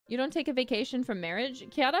You don't take a vacation from marriage?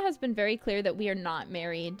 Kiara has been very clear that we are not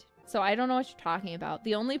married. So I don't know what you're talking about.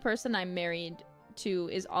 The only person I'm married to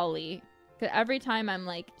is Ollie. Because every time I'm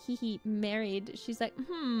like, hee, married, she's like,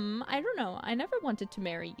 I don't know. I never wanted to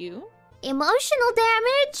marry you. Emotional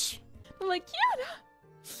damage? I'm like,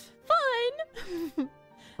 Kiara, fine.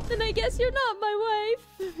 Then I guess you're not my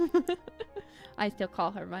wife. I still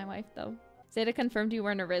call her my wife, though. Zeta confirmed you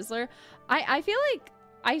weren't a Rizzler. I feel like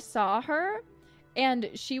I saw her, and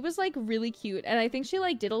she was, like, really cute. And I think she,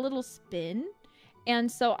 like, did a little spin.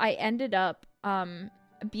 And so I ended up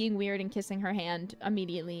being weird and kissing her hand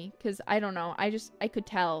immediately. Because, I don't know. I could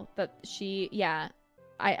tell that she, yeah.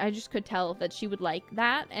 I just could tell that she would like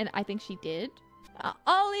that. And I think she did.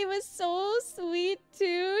 Ollie was so sweet,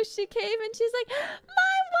 too. She came and she's like,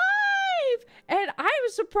 my wife! And I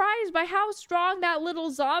was surprised by how strong that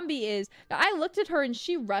little zombie is. I looked at her and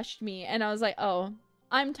she rushed me. And I was like, oh,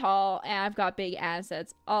 I'm tall and I've got big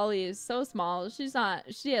assets. Ollie is so small. She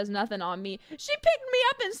has nothing on me. She picked me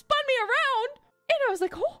up and spun me around. And I was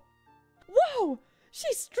like, oh, whoa,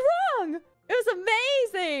 she's strong. It was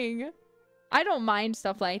amazing. I don't mind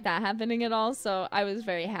stuff like that happening at all, so I was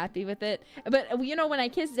very happy with it. But, you know, when I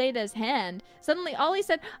kissed Zeta's hand, suddenly Ollie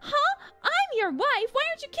said, huh? I'm your wife? Why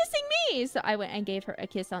aren't you kissing me? So I went and gave her a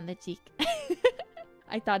kiss on the cheek.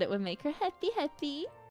 I thought it would make her happy.